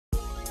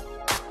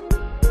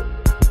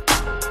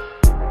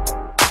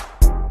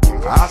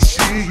I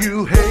see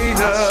you,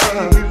 hater,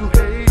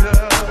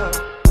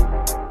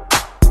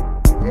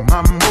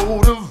 my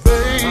motivator.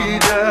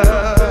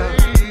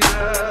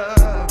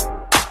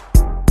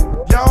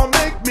 Y'all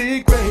make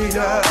me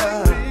greater.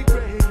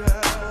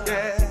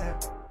 Yeah.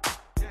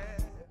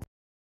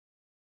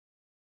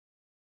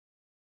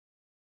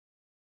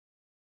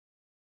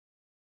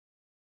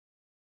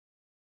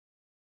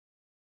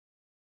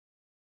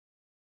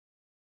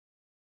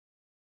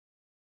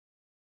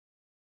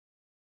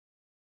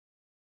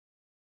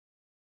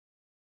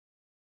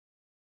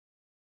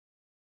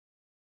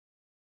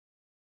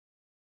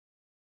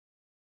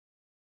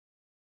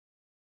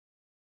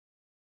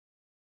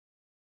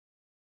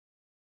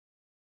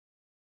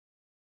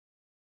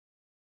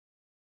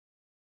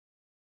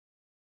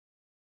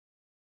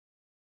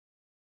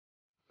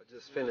 I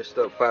just finished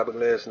up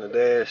fiberglass in the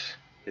dash.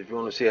 If you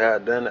want to see how I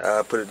done it,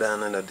 I'll put it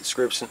down in the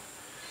description.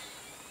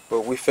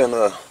 But we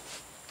finna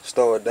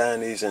start dyeing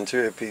these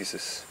interior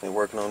pieces and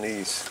working on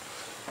these.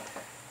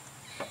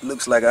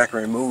 Looks like I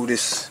can remove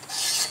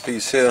this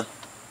piece here,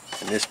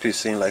 and this piece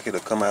seems like it'll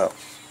come out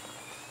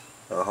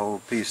a whole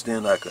piece.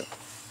 Then I could.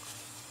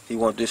 He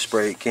want this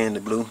sprayed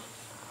candy blue.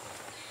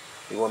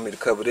 He want me to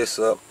cover this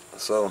up,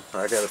 so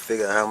I gotta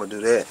figure out how I'm gonna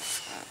do that.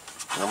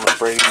 And I'm gonna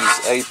spray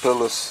these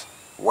A-pillars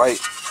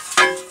white.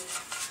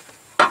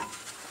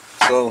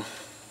 So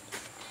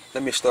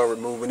let me start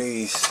removing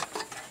these.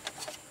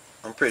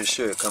 I'm pretty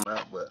sure it'll come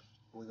out, but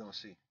we're gonna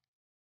see.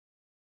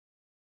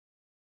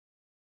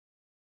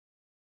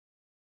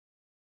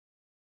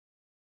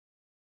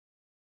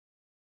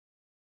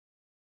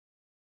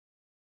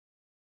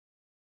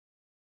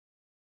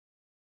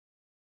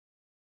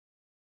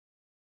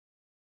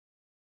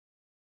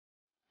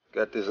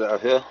 Got this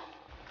out here.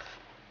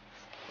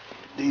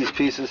 These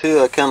pieces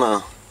here, I kind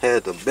of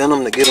had to bend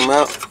them to get them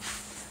out,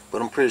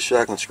 but I'm pretty sure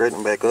I can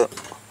straighten them back up.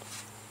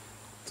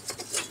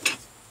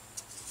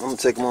 I'm gonna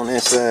take them on the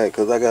inside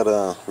because I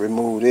gotta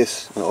remove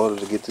this in order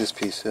to get this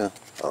piece here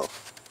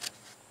off.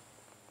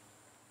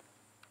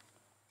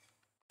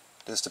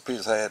 This is the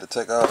piece I had to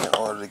take off in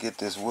order to get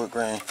this wood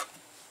grain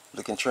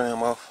looking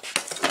trim off.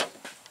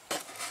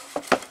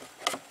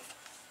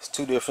 It's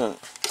two different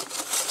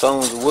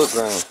tones of wood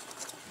grain.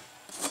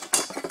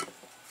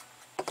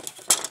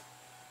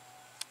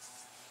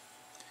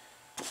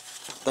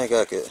 I think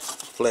I could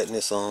flatten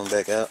this on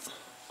back out,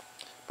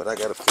 but I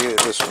gotta fill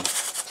this one.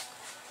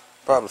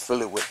 Probably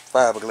fill it with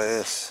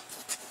fiberglass,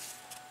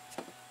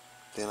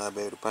 then I'll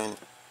be able to paint it.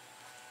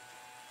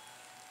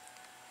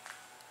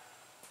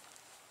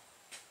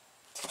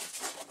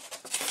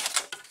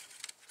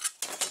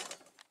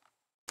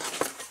 I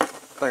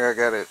think I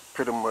got it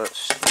pretty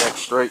much back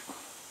straight.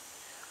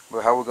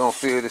 But how we're gonna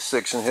fill this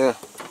section here,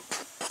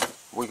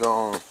 we're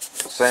gonna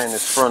sand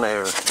this front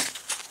area.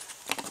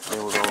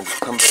 Then we're gonna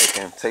come back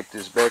and tape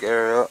this back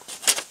area up.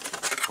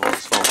 We're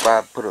just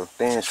gonna put a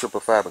thin strip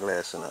of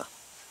fiberglass in there.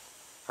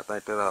 I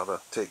think that ought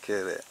to take care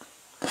of that.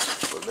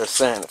 But let's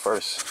sand it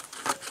first.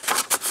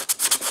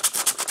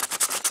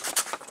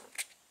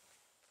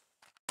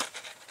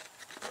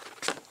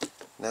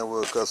 Now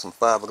we'll cut some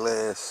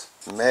fiberglass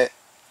mat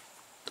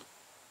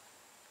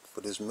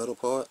for this middle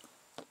part.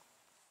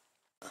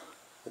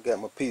 I got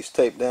my piece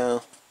taped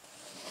down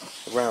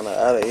around the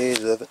outer edge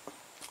of it.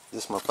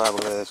 This is my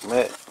fiberglass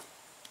mat.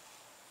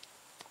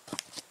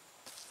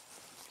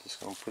 Just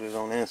gonna put it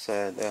on the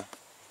inside there.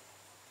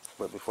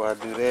 But before I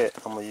do that,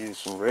 I'm gonna use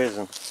some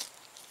resin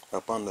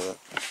up under it.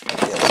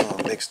 Got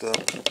some mixed up,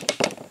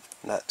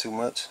 not too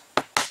much.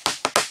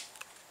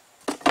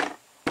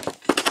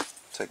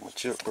 Take my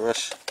chip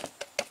brush,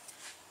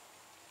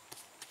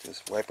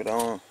 just wipe it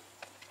on.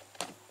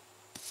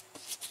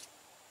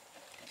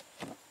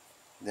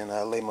 Then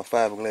I lay my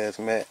fiberglass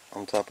mat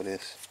on top of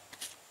this.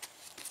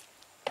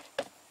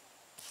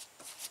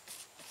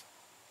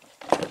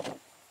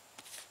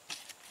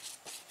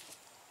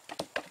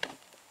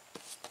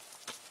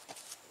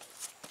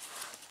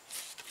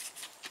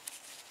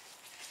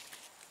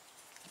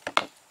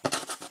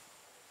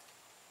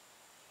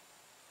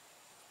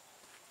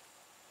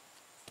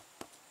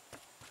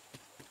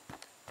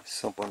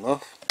 Simple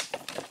enough.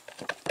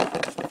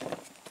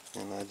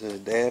 And I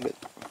just dab it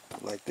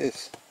like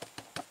this.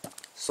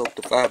 Soak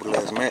the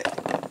fiberglass mat,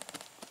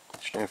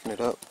 strengthen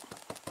it up.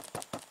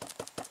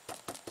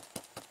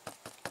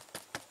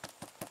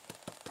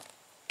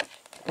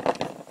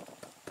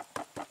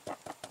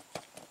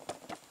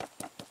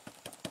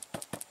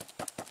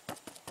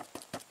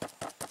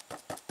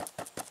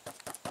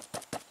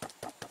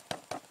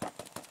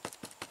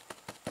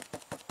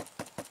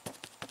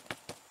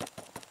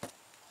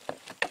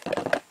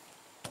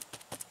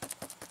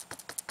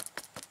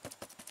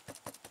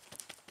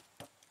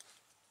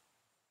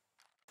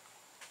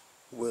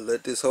 We'll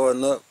let this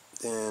harden up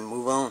and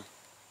move on.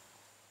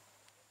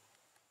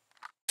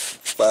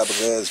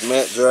 Fiberglass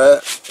mat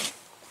dried.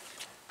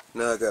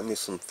 Now I got me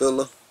some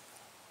filler,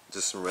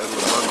 just some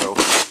regular Monroe.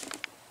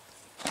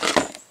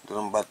 Then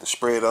I'm about to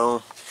spray it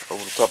on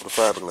over the top of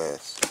the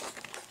fiberglass.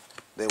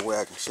 That way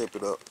I can shape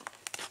it up.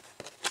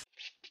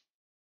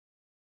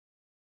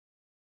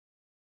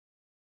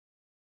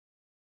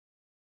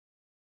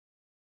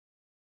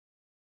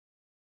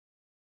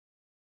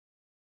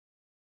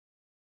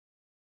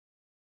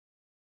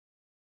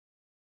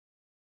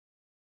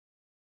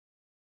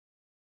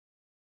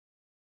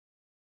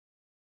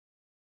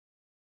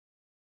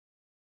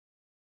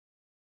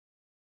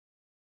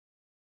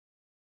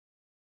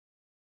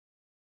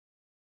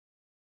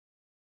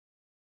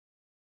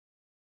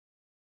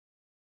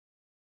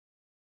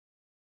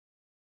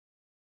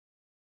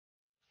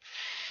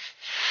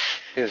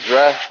 It's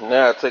dry.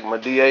 Now I take my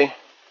DA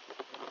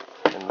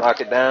and knock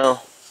it down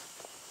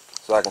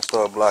so I can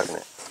start blocking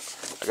it.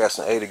 I got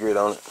some 80 grit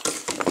on it.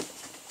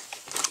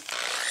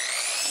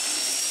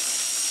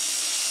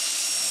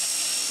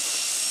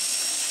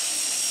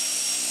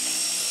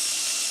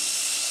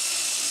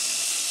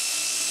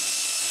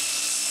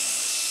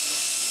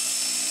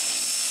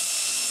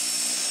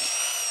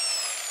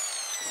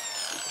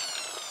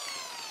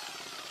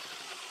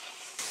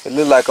 It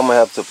looks like I'm gonna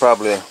have to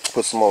probably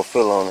put some more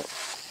fill on it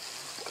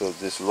because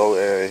this low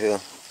area here,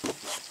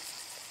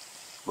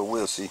 but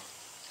we'll see.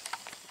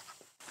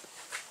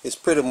 It's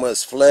pretty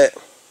much flat.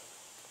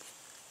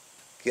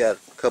 Got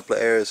a couple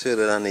of areas here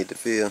that I need to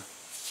fill,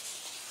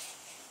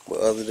 but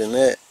other than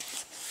that,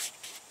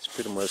 it's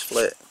pretty much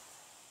flat.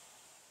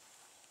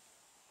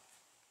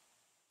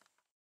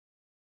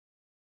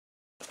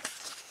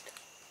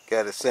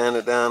 Got it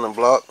sanded down and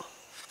blocked.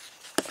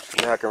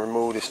 Now I can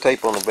remove this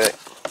tape on the back.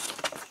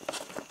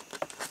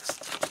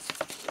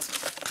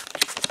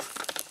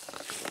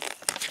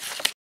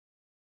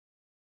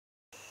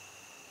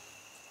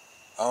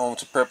 On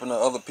to prepping the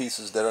other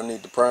pieces that I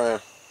need to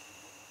prime.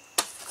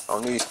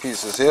 On these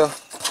pieces here,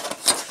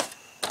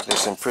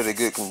 they're in pretty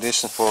good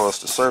condition for us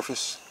to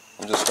surface.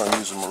 I'm just going to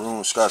use a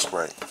maroon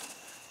Scotch-Brite.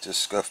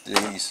 Just scuff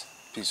these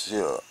pieces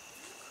here up.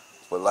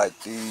 But like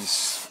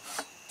these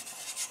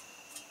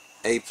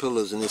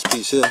A-pillars in this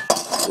piece here,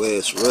 where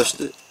it's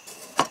rusted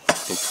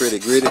and pretty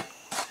gritty,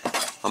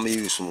 I'm going to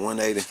use some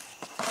 180 and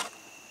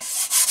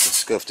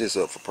scuff this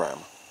up for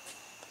primer.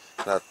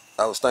 Now,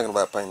 I was thinking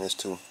about painting this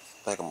too.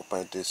 I think I'm going to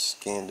paint this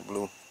candy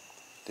blue.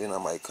 Then I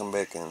might come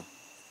back and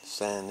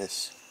sand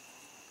this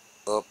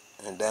up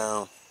and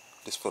down,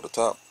 just for the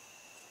top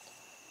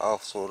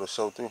off so it'll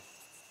show through.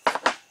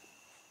 I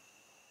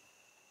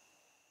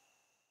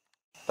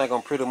think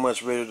I'm pretty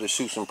much ready to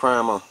shoot some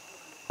primer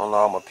on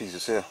all my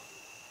pieces here.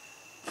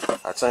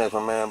 I changed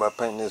my mind by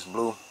painting this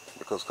blue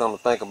because come to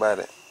think about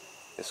it,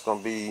 it's going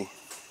to be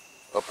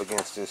up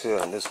against this here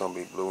and this going to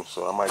be blue,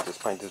 so I might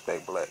just paint this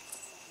back black.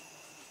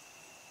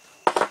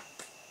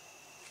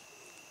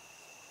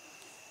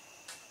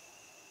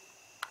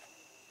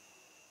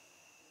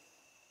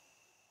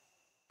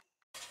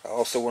 I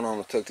also went on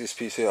to tuck this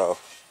piece here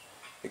off.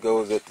 It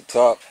goes at the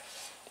top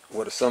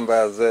where the sun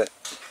visor's at.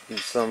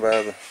 Each sun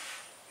visor,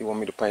 he want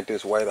me to paint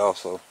this white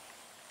also.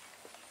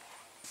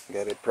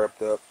 Got it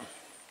prepped up.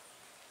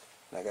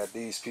 And I got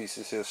these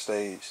pieces here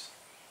staged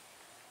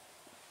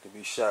to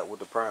be shot with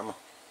the primer.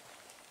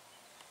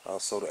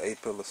 Also the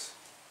A-pillars.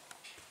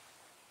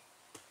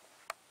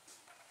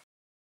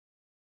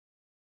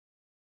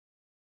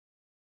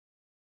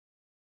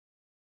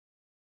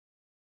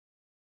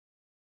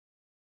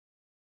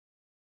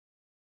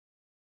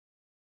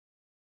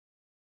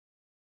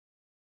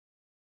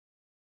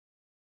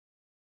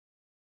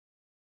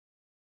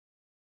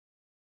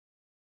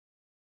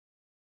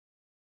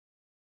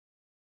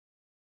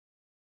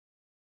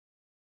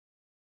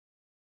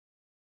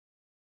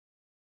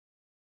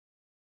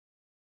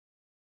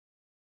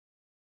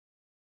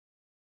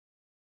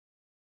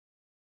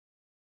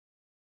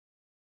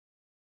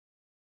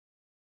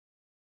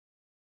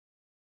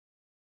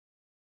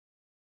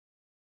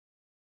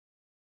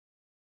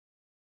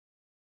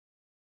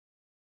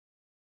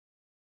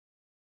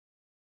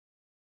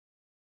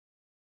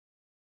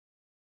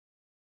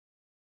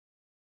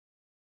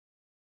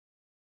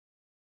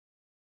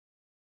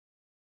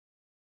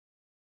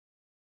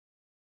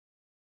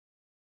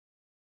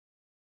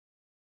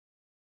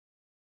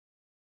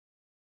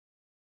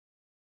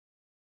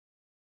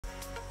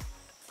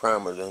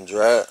 Primer done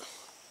dried.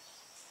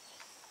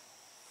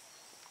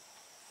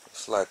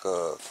 It's like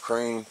a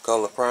cream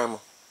color primer.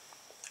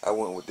 I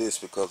went with this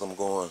because I'm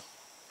going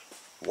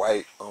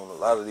white on a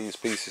lot of these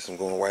pieces. I'm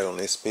going white on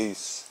this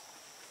piece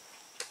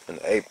and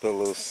the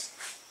A-pillars,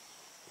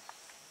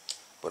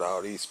 but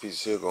all these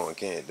pieces here going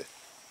candy.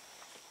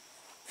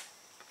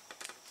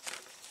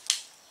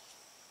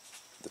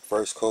 The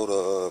first coat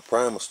of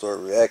primer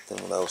started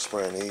reacting when I was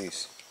spraying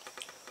these,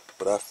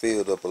 but I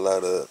filled up a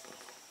lot of it.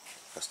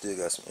 I still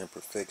got some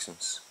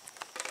imperfections.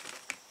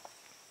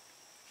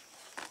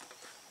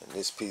 And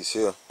this piece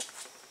here,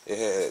 it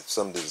had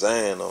some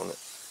design on it,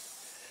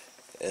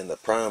 and the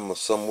primer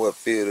somewhat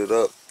filled it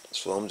up,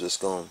 so I'm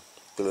just gonna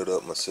fill it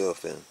up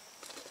myself, and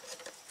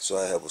so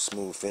I have a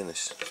smooth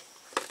finish.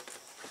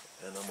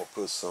 And I'm gonna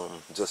put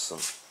just some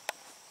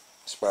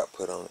spot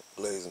put on it,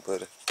 glazing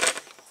putty.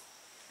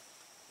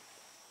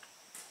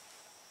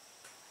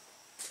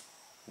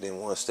 Then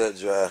once that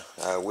dry,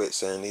 I wet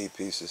sand these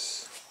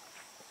pieces.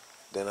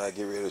 Then I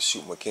get ready to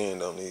shoot my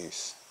candy on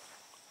these.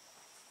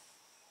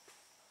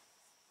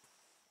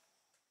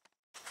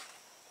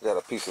 Got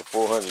a piece of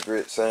 400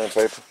 grit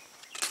sandpaper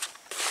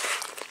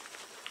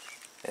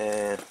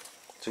and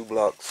 2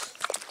 blocks.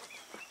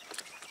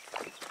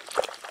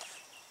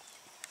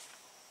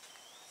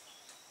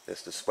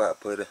 That's the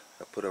spot putty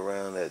I put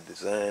around that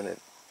design it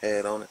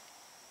had on it.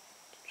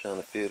 Trying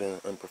to fill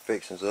the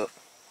imperfections up.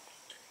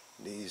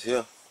 These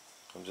here,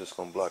 I'm just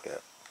gonna block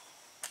out.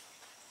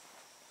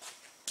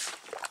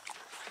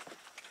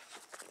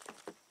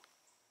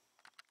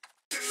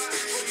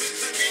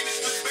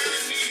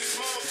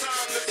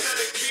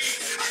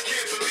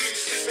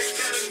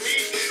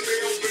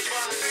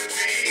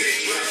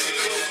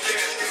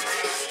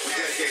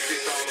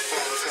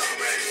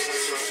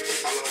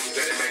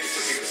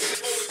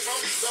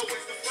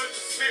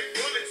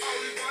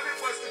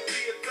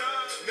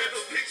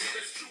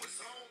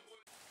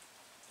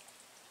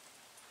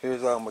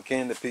 Here's all my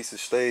candy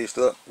pieces staged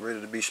up, ready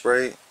to be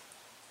sprayed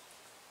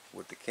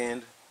with the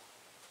candy.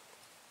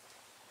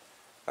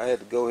 I had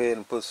to go ahead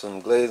and put some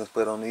glazing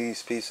split on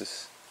these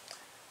pieces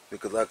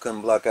because I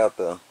couldn't block out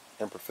the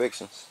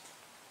imperfections.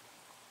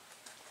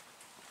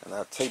 And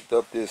I taped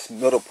up this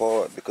middle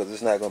part because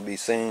it's not going to be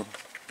seen.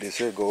 This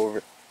here go over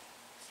it.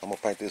 I'm going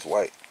to paint this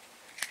white.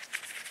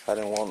 I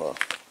didn't want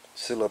to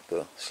seal up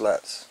the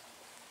slots.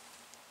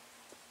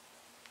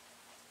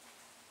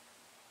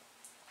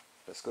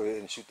 Let's go ahead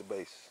and shoot the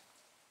base.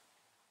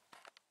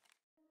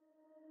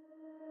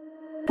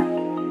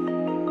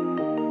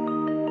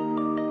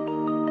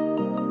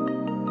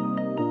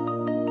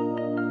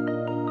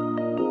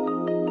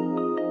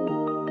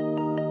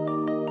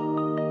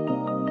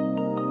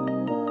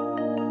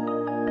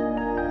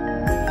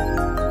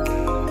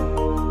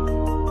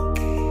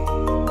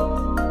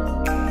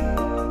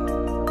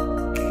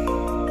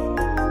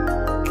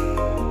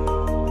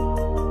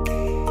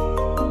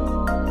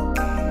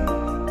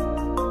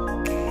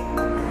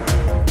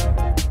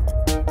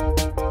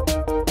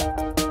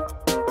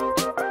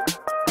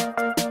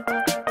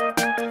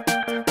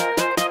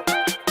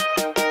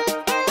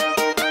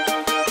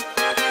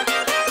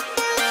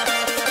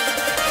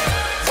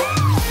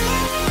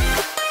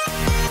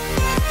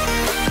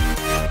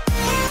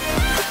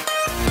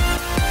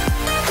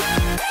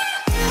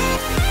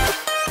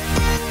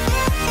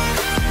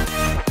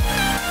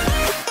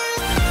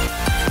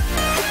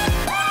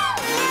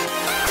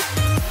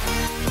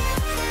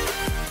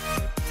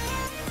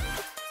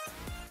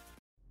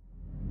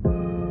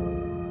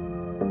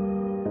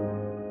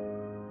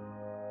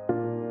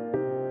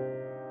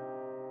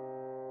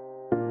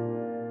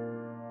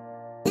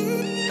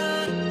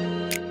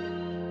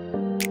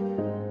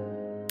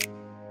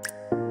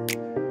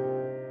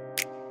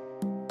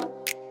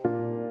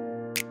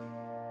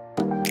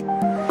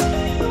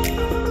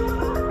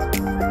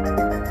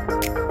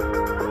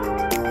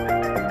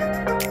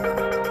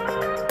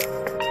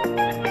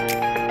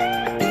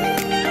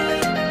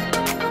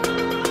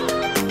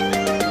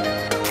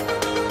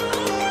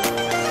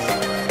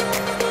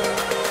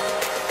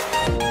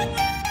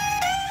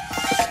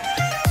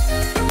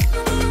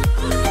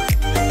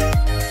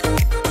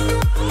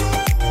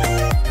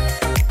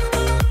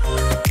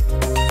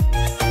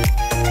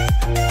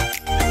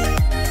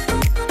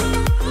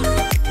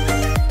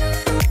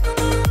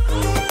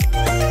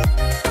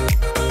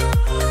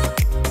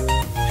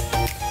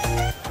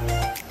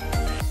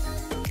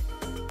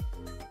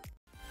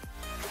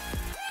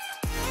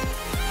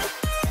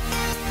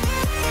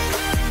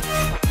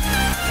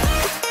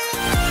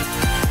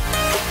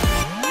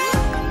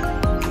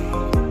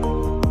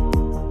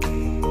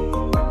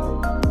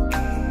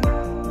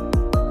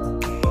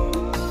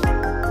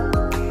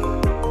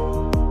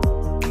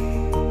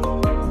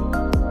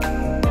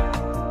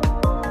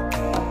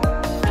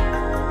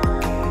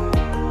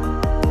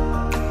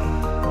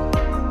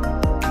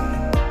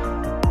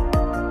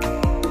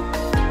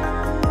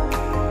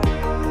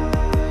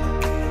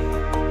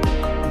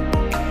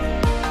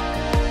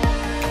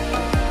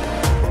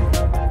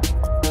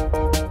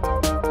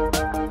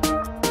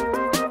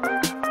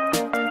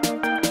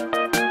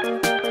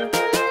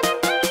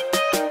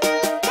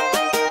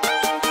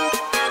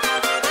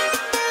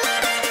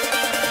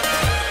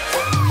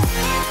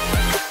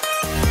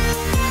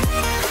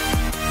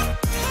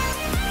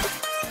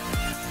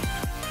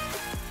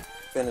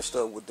 Finished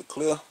up with the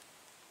clear.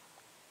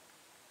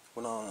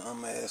 Went on and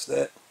unmasked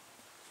that.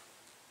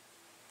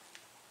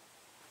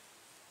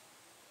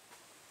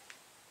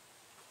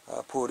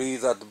 I pull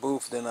these out the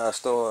booth, then I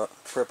start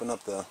prepping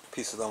up the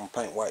pieces I'm gonna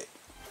paint white.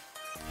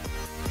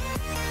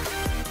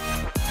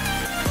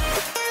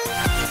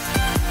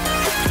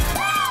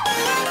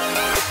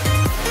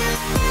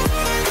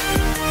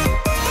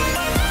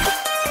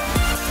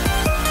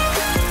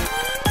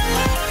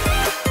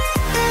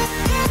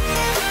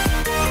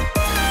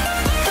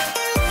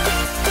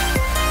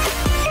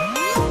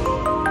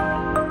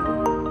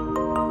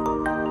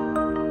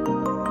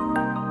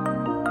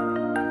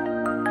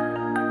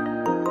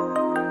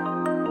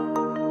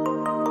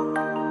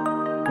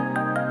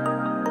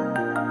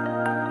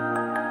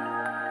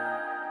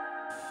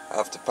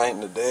 After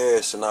painting the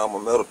dash and all my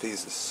metal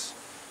pieces,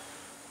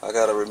 I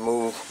gotta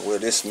remove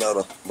this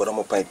metal, but I'm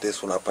gonna paint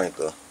this when I paint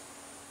the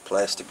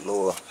plastic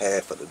lower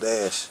half of the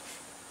dash.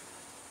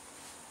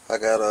 I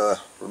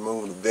gotta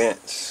remove the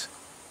vents,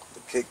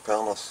 the kick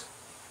panels,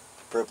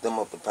 prep them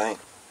up to paint,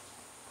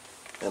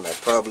 and I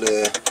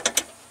probably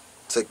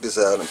take this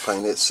out and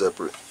paint it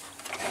separate.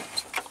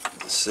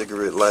 The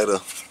cigarette lighter,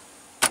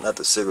 not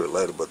the cigarette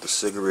lighter, but the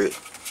cigarette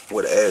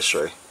with the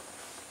ashtray.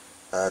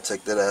 I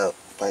take that out,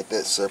 paint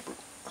that separate.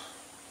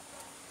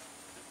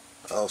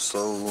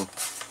 Also,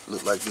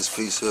 look like this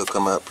piece here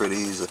come out pretty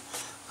easy.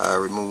 I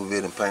remove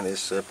it and paint it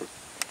separate.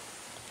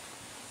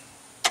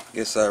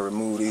 Guess I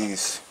remove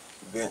these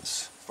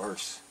vents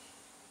first.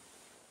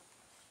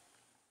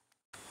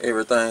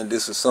 Everything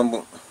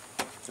disassembled.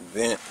 The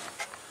vent.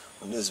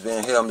 And this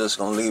vent here, I'm just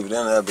gonna leave it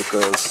in there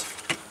because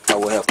I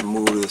will have to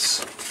move this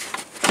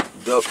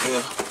duct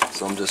here.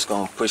 So I'm just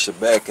gonna push it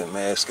back and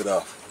mask it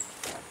off.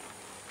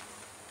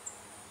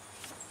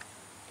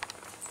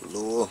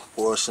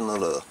 portion of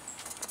the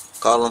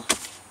column.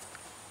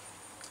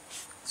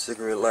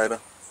 Cigarette lighter.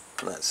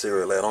 Not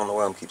cigarette lighter. I don't know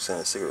why I keep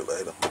saying cigarette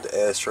lighter. But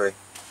the ashtray.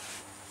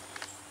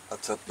 I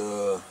took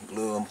the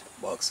glove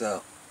box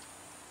out.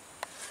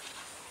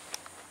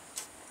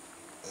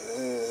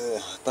 I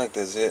think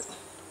that's it.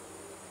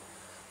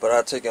 But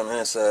I'll take you on the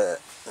inside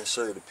and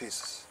show you the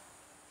pieces.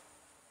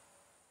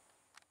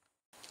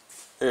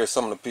 Here's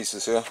some of the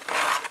pieces here.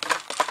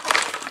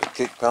 The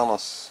kick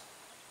panels.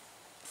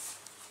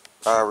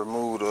 I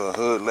removed the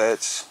hood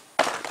latch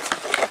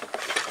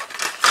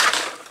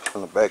from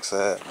the back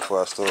side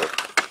before I start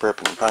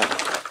prepping and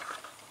painting.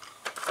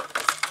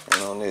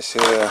 And on this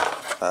here,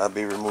 I'll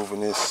be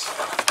removing this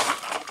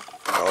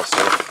also.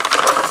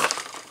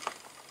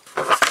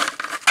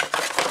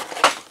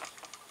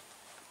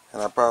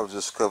 And I probably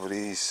just cover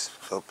these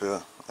up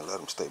here and let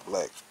them stay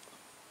black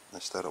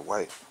instead of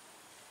white.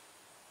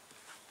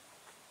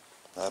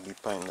 I'll be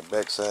painting the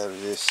back side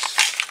of this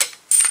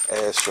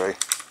ashtray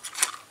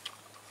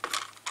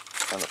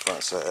on the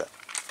front side.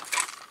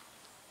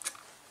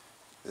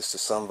 This is the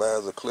sun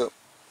visor clip.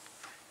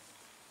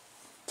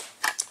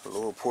 The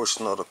lower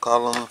portion of the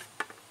column.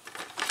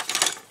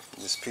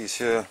 This piece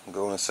here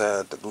go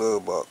inside the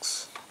glove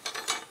box.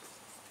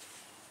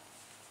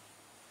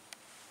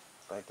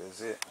 I think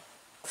that's it.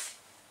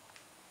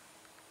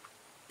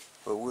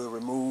 But we'll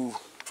remove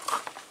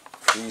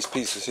these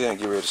pieces here and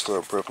get ready to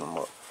start prepping them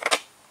up.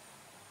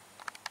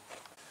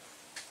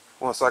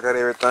 Once I got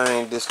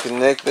everything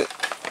disconnected,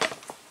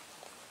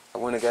 I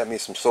went and got me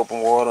some soap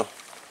and water.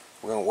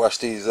 We're going to wash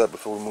these up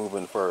before we move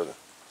any further.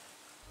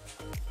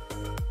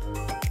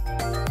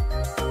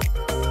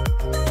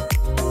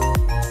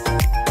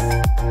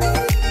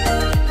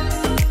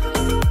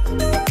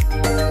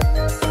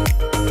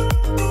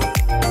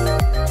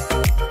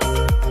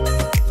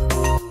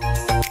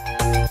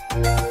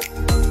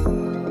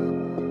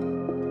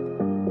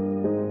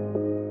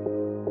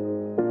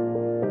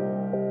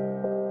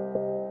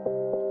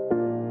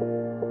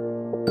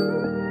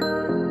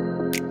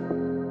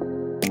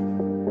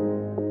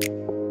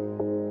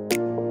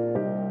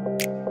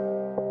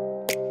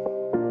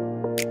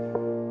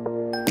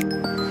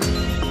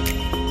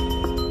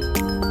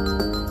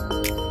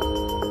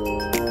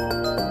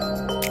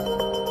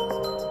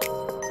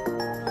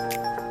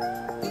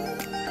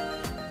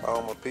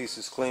 All my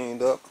pieces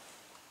cleaned up.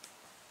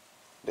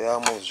 They're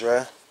almost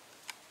dry.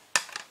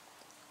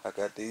 I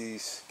got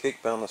these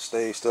kick panels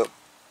staged up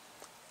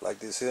like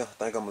this here. I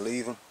think I'm gonna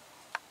leave them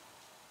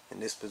in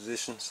this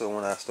position so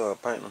when I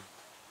start painting them,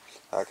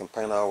 I can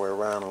paint all the way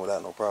around them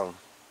without no problem.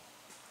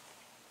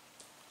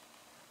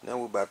 Now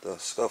we're about to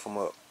scuff them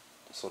up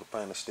so the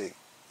paint will stick.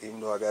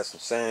 Even though I got some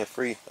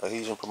sand-free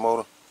adhesion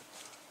promoter,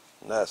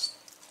 not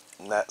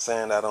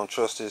saying I don't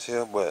trust this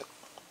here, but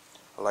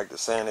I like to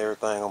sand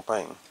everything I'm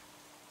painting.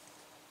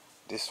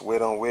 This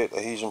wet on wet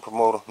adhesion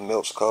promoter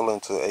melts color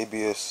into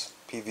ABS,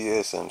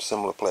 PVS, and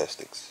similar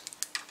plastics.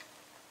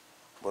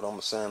 But I'm going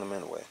to sand them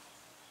anyway.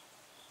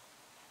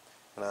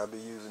 And I'll be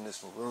using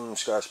this maroon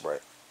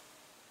Scotch-Brite.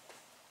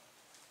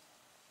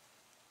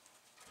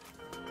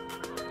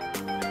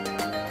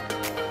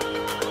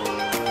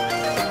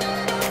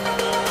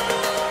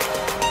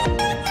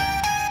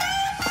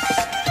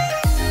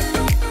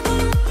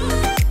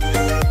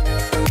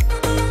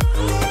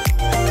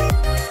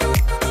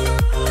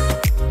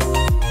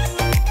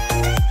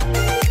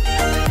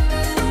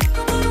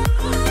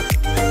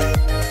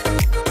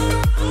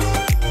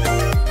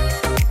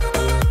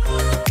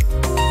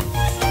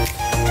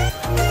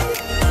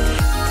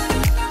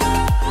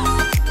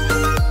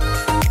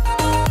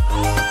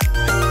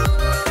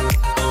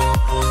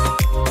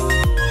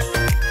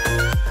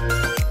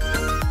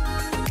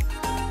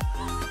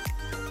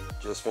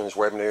 Just finished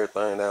wiping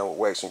everything down with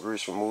wax and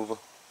grease remover.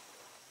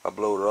 I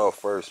blowed it off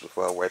first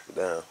before I wipe it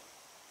down.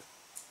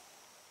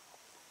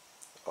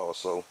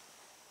 Also,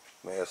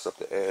 mask up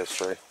the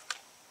ashtray.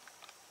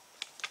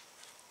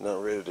 Now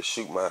I'm ready to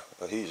shoot my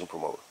adhesion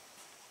promoter.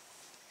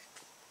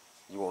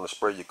 You want to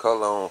spray your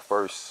color on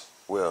first.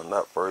 Well,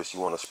 not first. You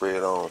want to spray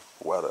it on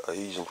while the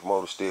adhesion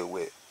promoter is still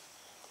wet.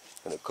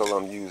 And the color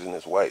I'm using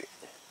is white.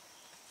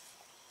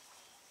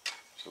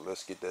 So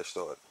let's get that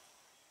started.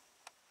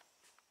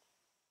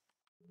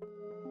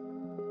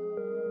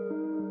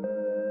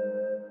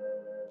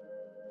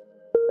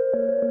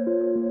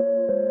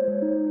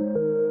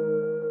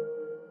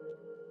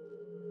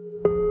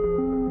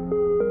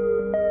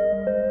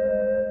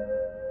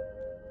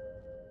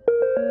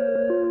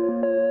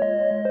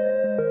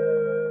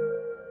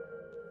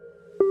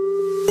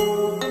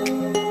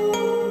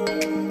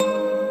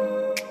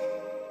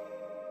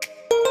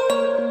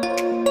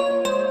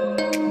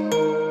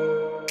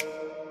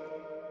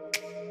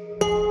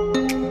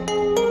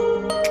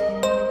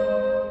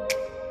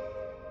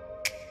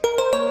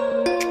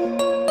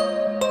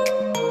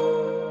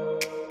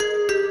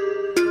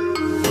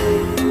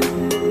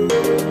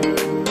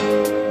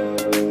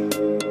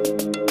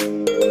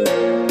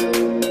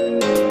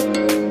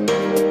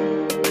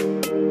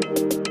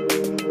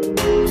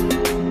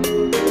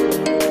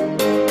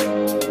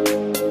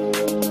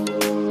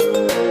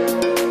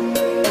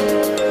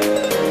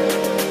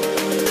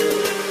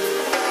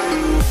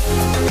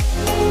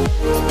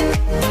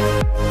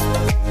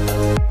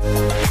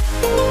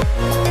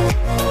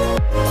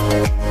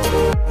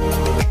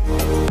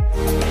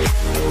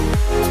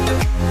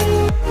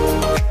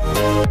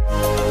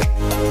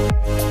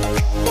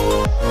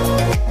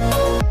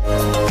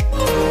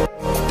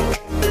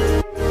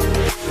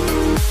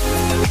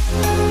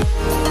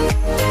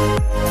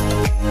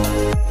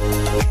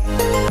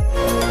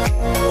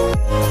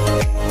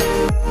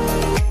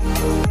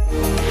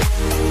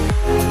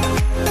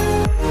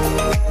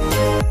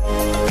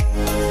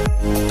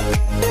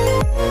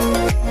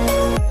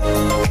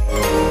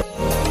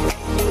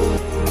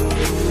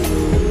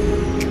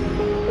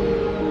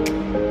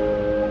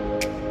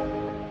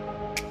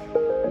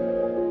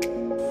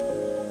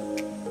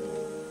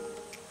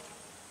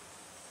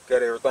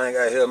 Got everything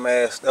out here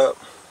masked up.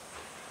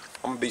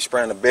 I'm gonna be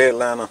spraying the bed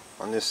liner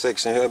on this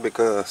section here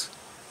because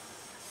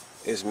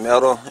it's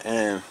metal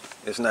and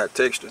it's not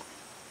textured,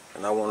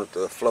 and I want it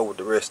to flow with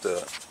the rest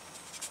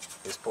of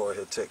this part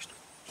here textured.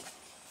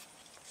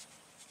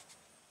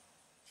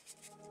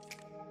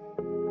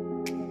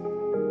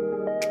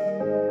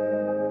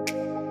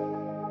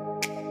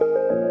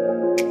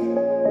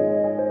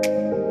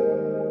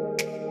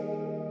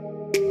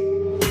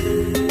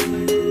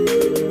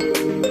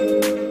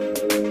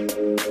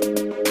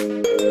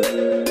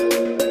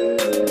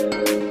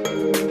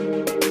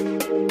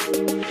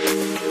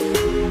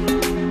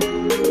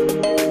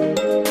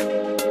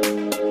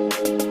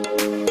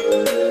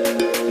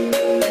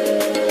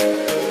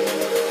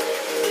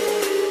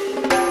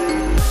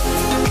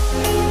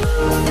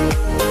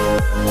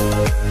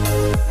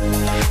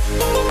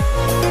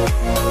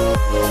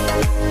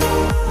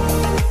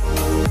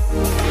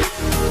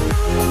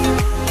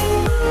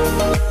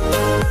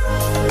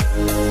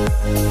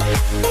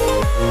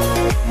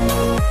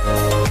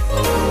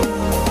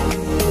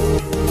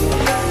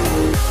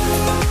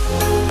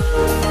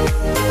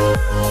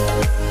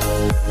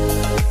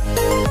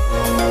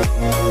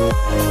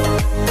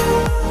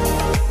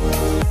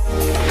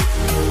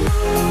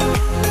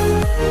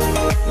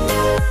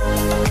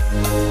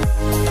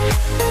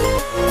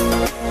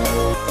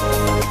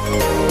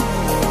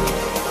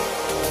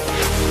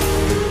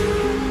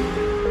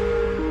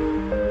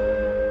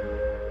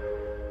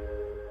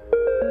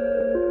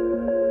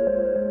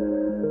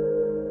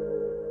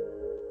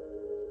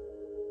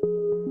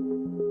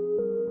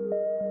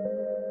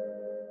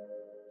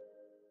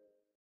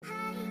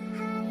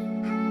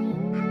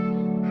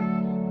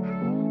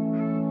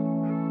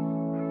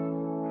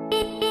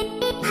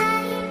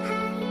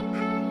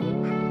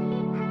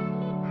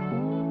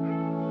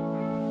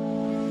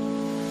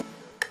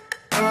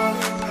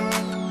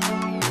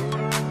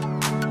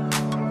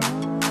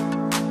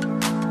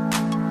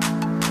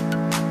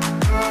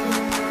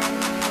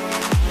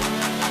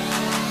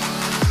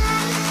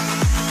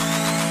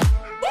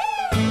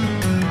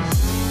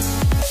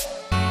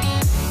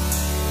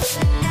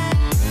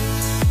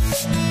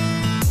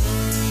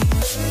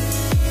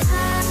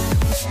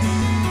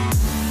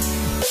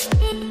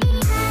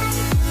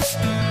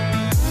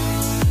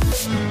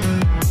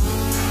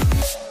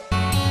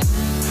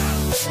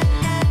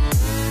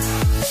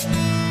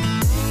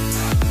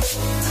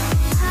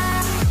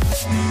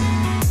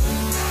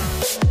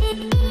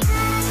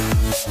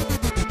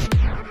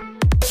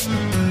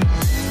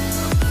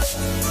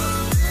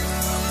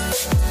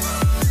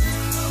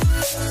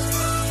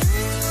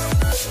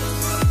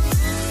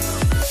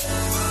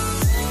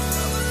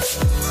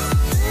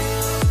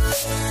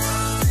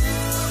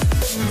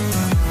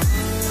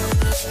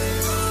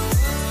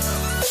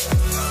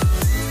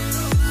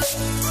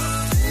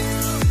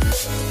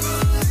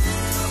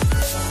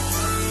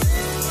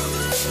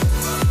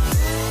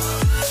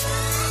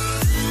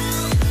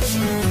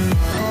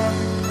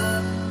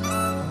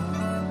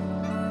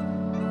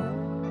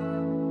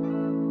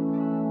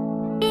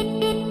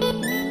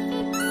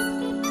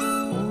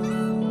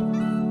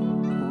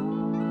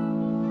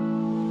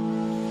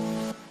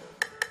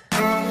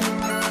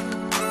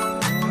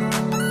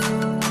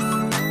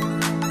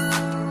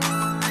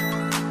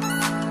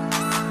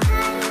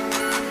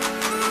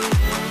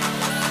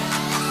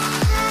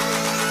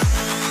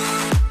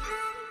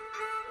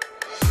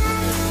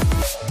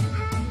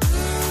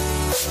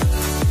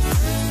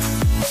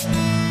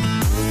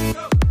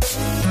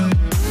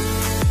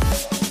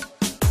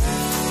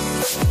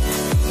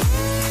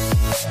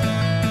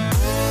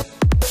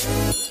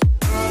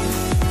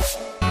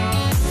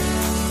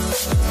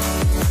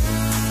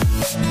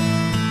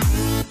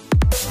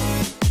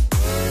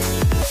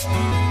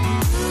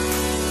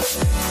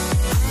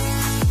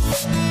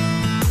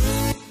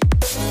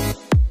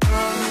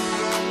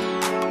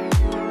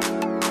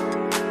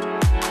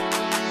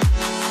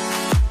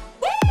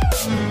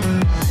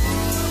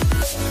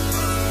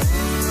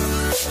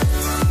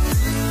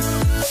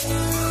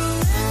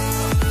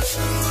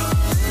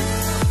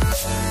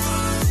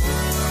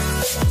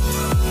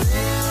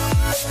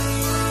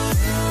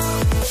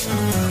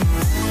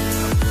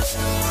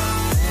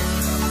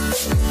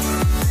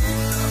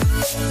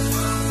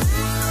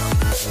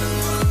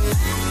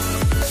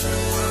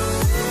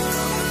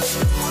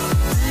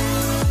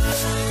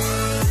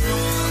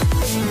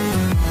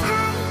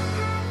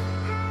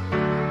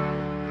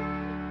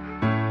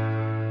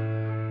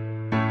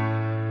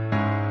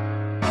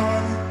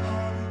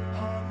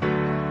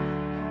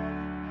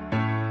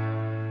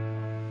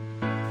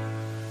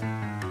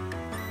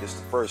 It's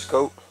the first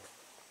coat.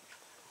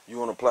 You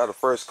want to apply the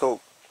first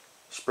coat,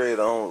 spray it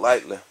on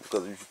lightly,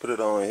 because if you put it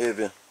on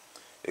heavy,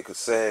 it could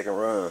sag and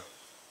run.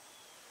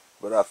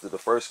 But after the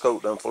first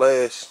coat done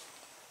flash,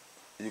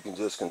 you can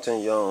just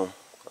continue on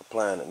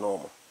applying it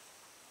normal.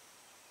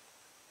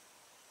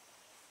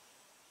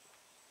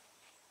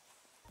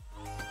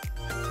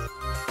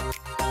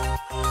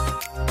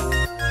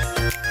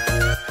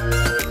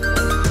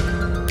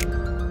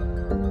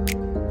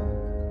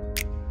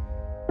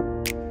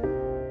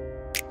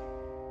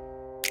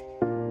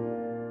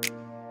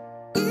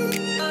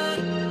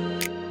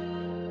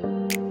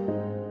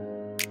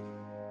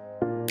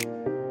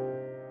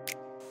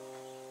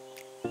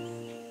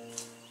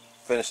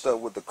 Finished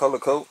up with the color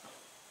coat.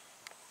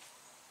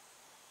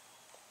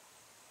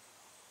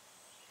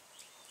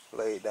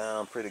 Laid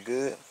down pretty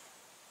good,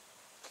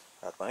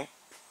 I think.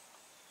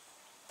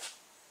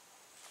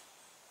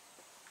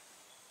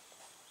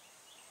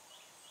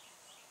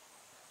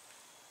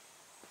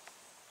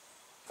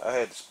 I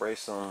had to spray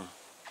some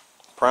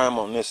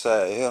primer on this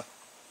side here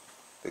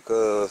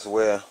because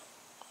where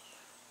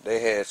they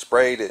had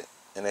sprayed it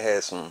and it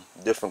had some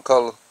different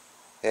color.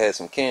 It had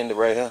some candy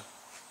right here,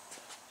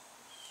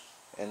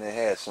 and it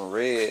had some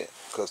red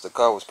because the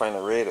car was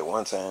painted red at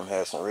one time. It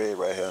had some red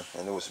right here,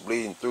 and it was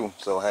bleeding through,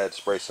 so I had to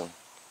spray some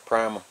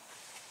primer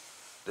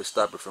to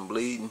stop it from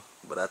bleeding.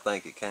 But I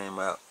think it came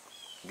out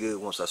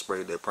good once I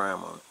sprayed that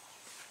primer on it.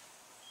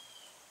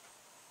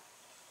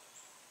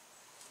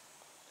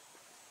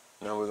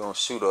 Now we're gonna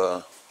shoot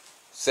a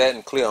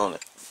satin clear on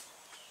it,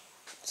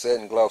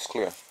 satin gloss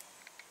clear,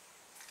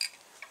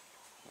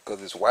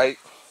 because it's white,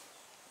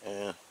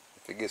 and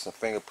if it gets some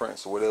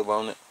fingerprints or whatever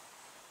on it,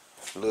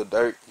 a little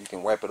dirt, you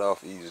can wipe it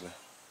off easily.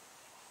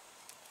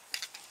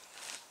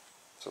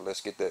 So let's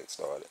get that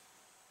started.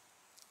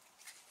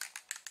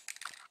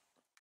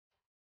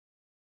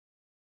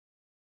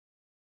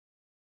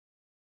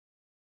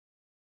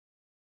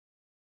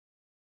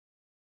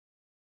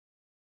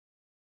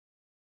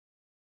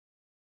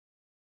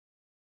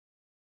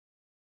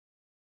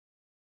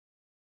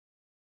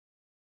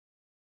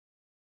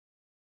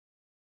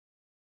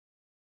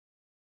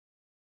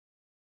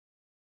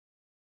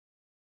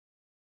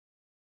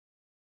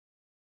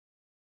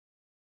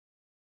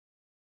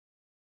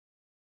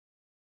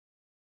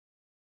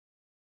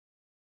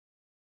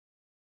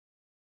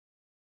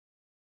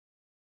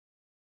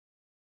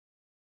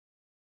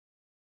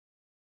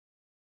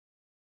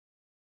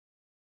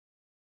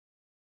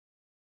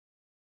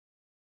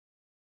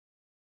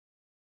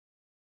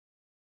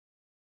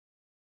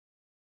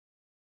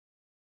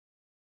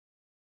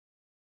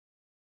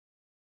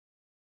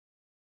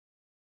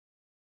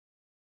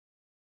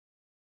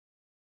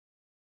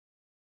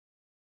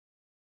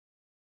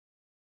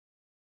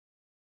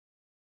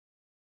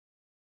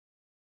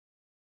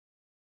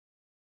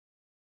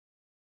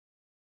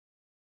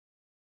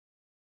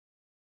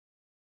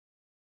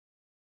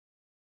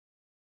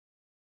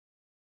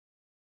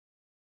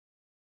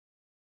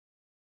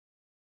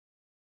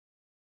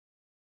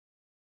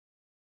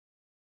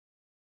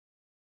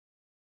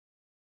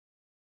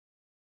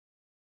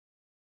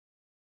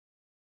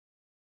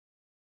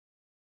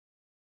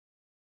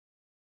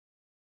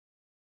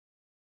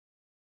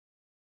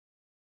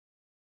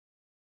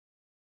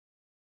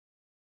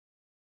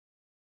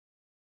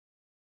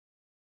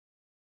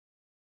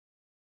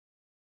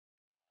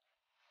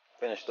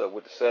 Finished up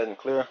with the satin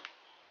clear.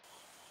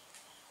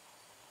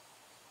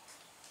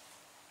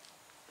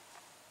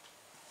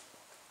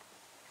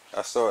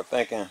 I started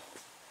thinking,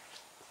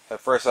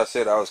 at first I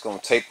said I was going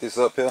to tape this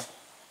up here,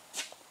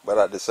 but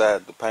I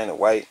decided to paint it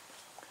white.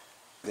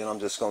 Then I'm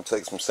just going to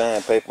take some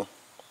sandpaper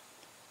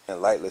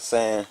and lightly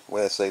sand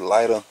where it say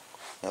lighter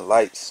and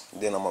lights,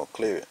 then I'm going to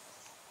clear it.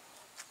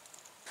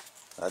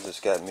 I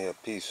just got me a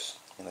piece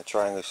in a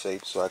triangle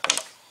shape so I can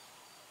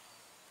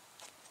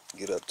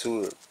get up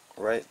to it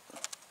right.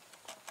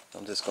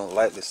 I'm just going to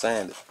lightly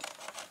sand it.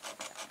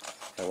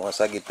 And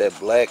once I get that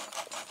black,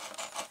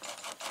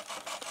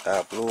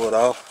 I'll blue it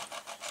off.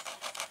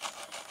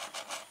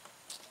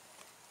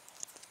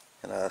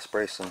 And I'll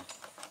spray some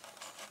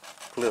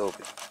clear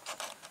over it.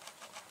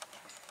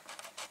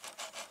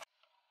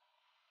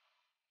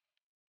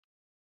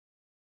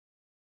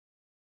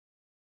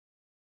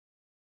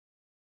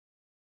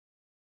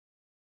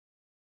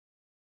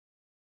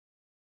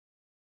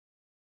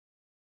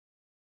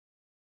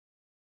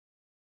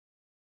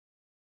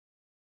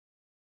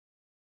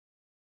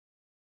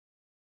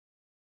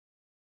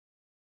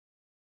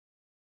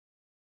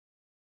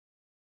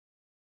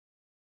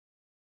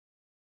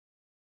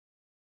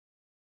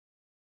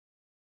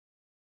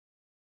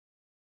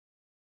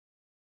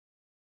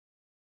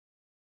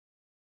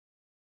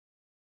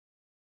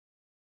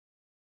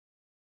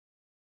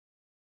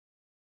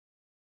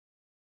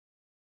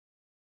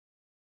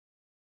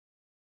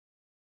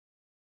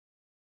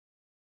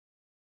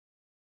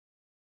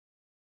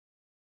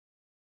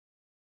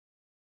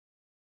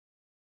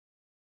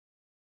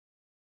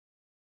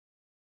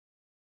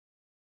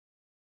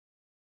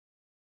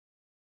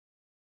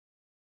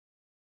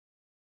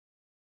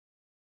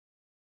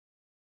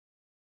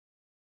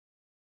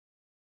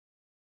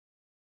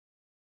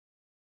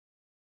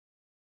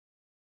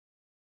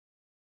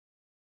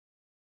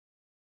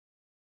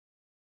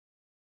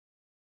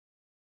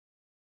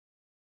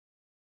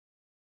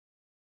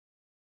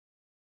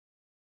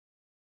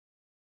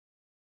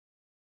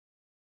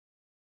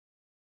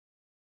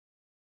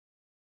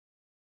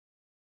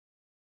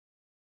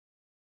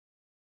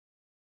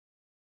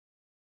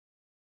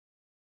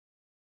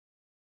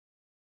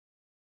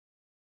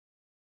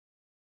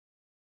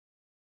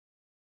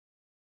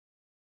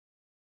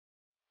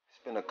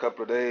 It's been a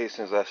couple of days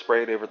since I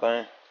sprayed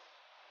everything.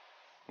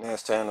 Now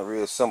it's time to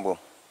reassemble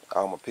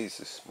all my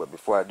pieces. But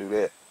before I do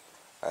that,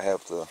 I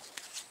have to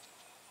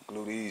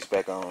glue these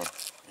back on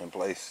in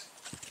place.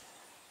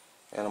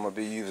 And I'm going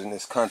to be using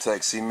this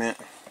contact cement.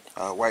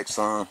 I wipe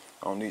some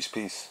on each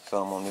piece,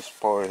 some on this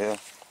part here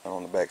and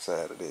on the back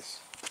side of this.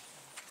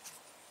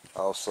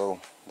 Also,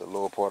 the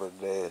lower part of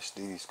the dash,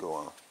 these go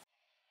on.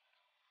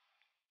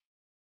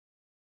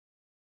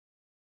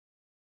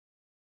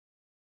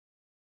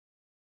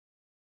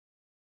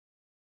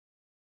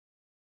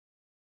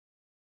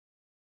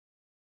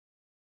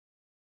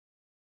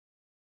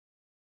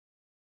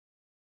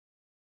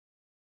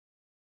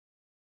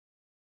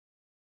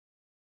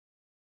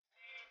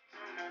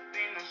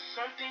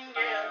 Something,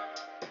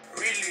 yeah.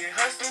 Really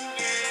hustling,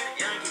 yeah.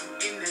 Young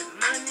getting that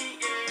money,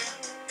 yeah.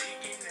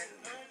 Getting that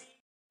money.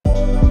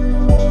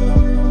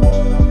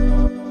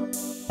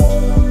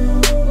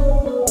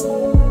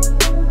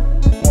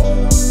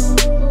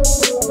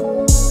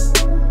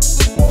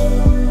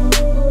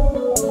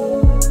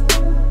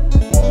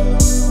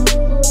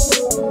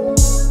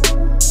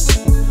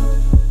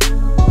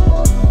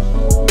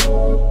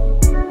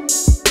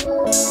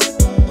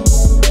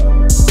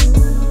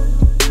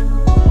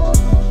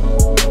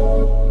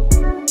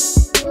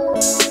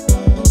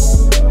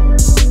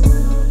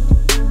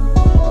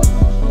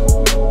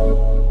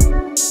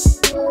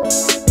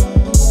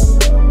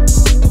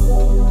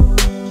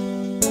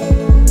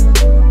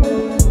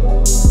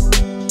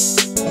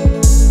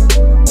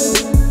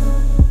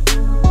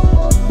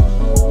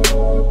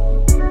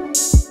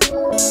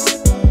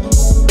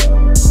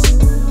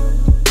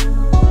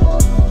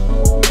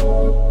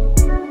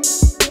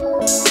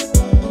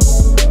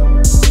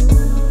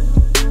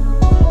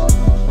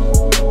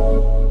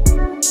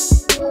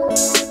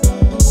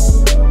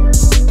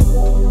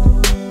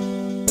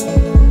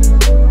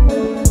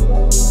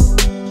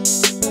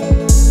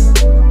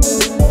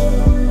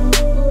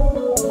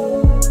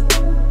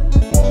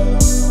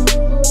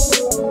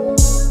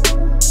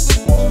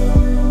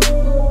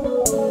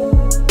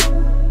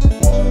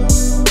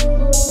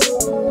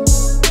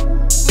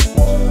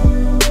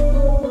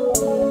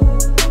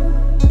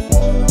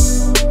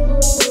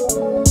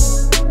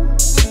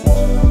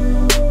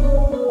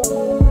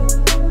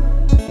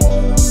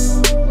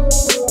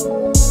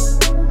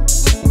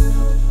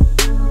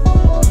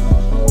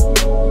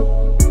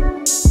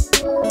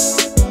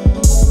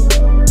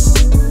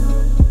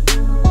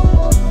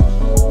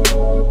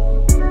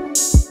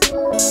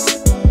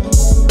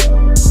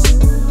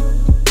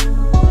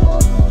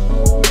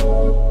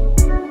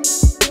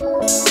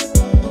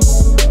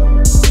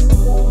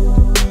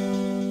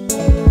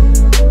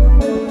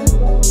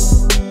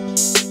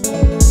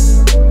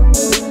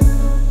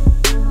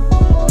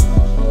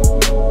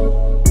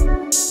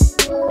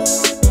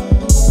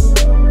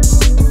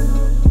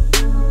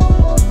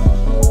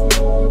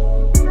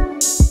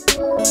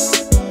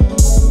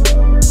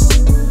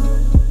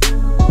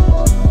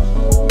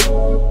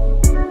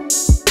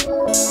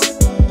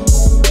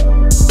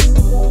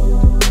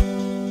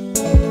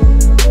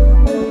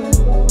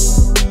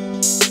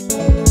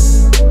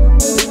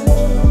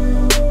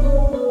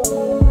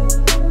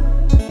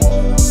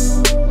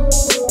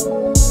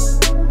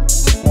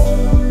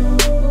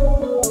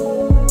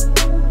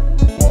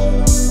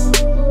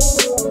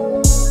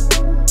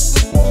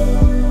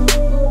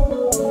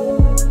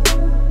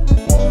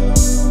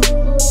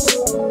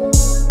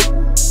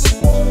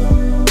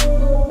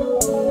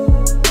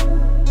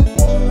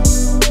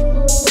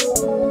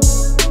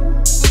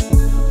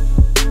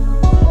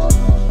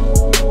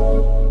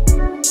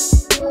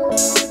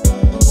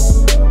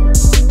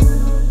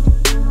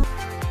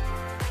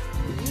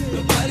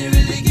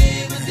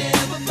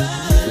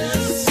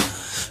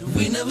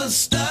 never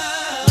stop.